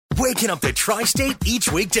waking up the tri-state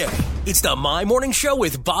each weekday. It's the My Morning Show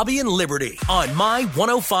with Bobby and Liberty on My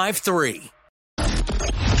 105.3.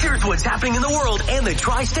 Here's what's happening in the world and the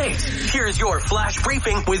tri-state. Here's your flash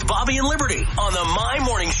briefing with Bobby and Liberty on the My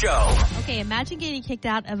Morning Show. Okay, imagine getting kicked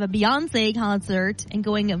out of a Beyonce concert and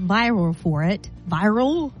going viral for it.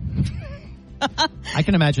 Viral? I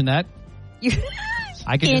can imagine that.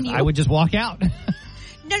 I would just walk out.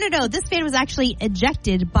 No. This fan was actually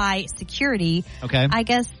ejected by security. Okay. I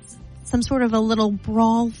guess some sort of a little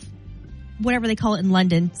brawl, whatever they call it in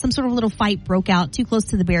London. Some sort of little fight broke out too close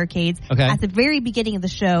to the barricades at the very beginning of the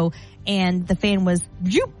show, and the fan was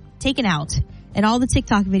taken out. And all the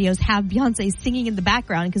TikTok videos have Beyonce singing in the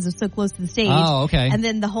background because they're so close to the stage. Oh, okay. And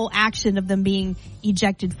then the whole action of them being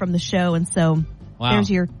ejected from the show, and so... Wow.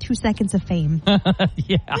 There's your 2 seconds of fame.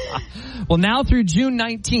 Yeah. Well, now through June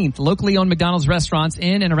 19th, locally owned McDonald's restaurants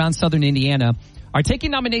in and around southern Indiana are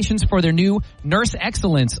taking nominations for their new Nurse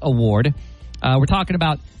Excellence Award. We're talking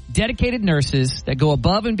about dedicated nurses that go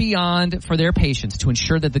above and beyond for their patients to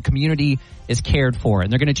ensure that the community is cared for.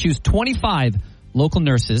 And they're going to choose 25 local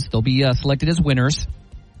nurses. They'll be selected as winners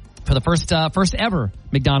for the first ever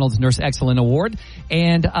McDonald's Nurse Excellence Award.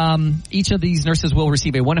 And each of these nurses will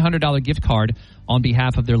receive a $100 gift card on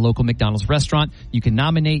behalf of their local McDonald's restaurant. You can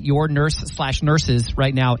nominate your nurse/nurses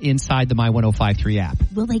right now inside the My 105.3 app.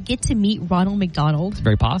 Will they get to meet Ronald McDonald? It's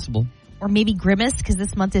very possible. Or maybe Grimace, because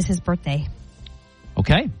this month is his birthday.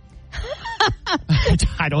 Okay.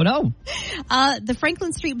 I don't know. The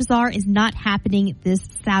Franklin Street Bazaar is not happening this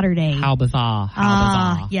Saturday. How bizarre.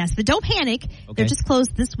 How bizarre. Yes, but don't panic. Okay. They're just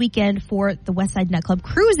closed this weekend for the West Side Nightclub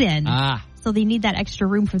Cruise-In. So they need that extra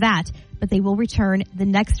room for that. But they will return the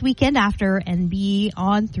next weekend after and be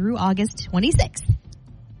on through August 26th.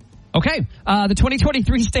 Okay. The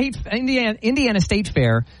 2023 Indiana State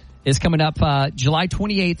Fair is coming up July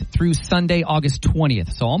 28th through Sunday, August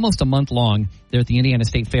 20th. So almost a month long there at the Indiana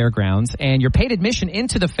State Fairgrounds. And your paid admission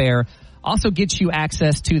into the fair also gets you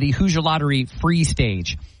access to the Hoosier Lottery free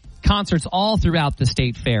stage. Concerts all throughout the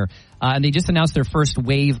state fair. And they just announced their first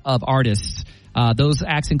wave of artists. Those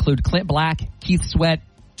acts include Clint Black, Keith Sweat,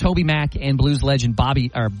 Toby Mac, and blues legend Buddy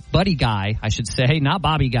Guy, I should say, not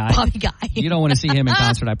Bobby Guy. Bobby Guy. You don't want to see him in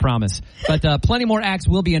concert, I promise. But plenty more acts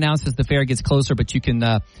will be announced as the fair gets closer, but you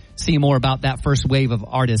can see more about that first wave of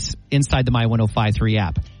artists inside the My 105.3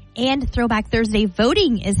 app. And Throwback Thursday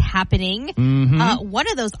voting is happening. Mm-hmm. One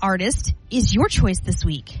of those artists is your choice this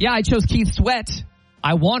week. Yeah, I chose Keith Sweat.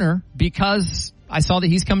 I won her because I saw that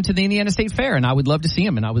he's coming to the Indiana State Fair, and I would love to see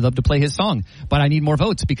him, and I would love to play his song. But I need more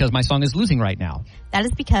votes because my song is losing right now. That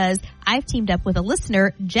is because I've teamed up with a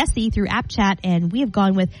listener, Jesse, through App Chat, and we have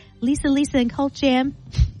gone with Lisa, and Cult Jam.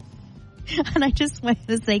 And I just wanted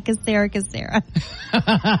to say Cassera.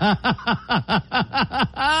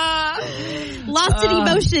 Lost in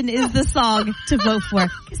Emotion is the song to vote for.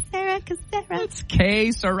 Cassera. It's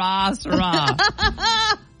K-Sarah.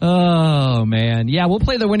 Oh, man. Yeah, we'll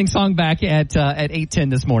play the winning song back at 8:10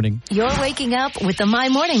 this morning. You're waking up with the My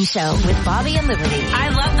Morning Show with Bobby and Liberty. I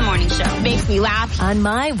love the morning show. Makes me laugh. On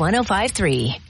My 105.3.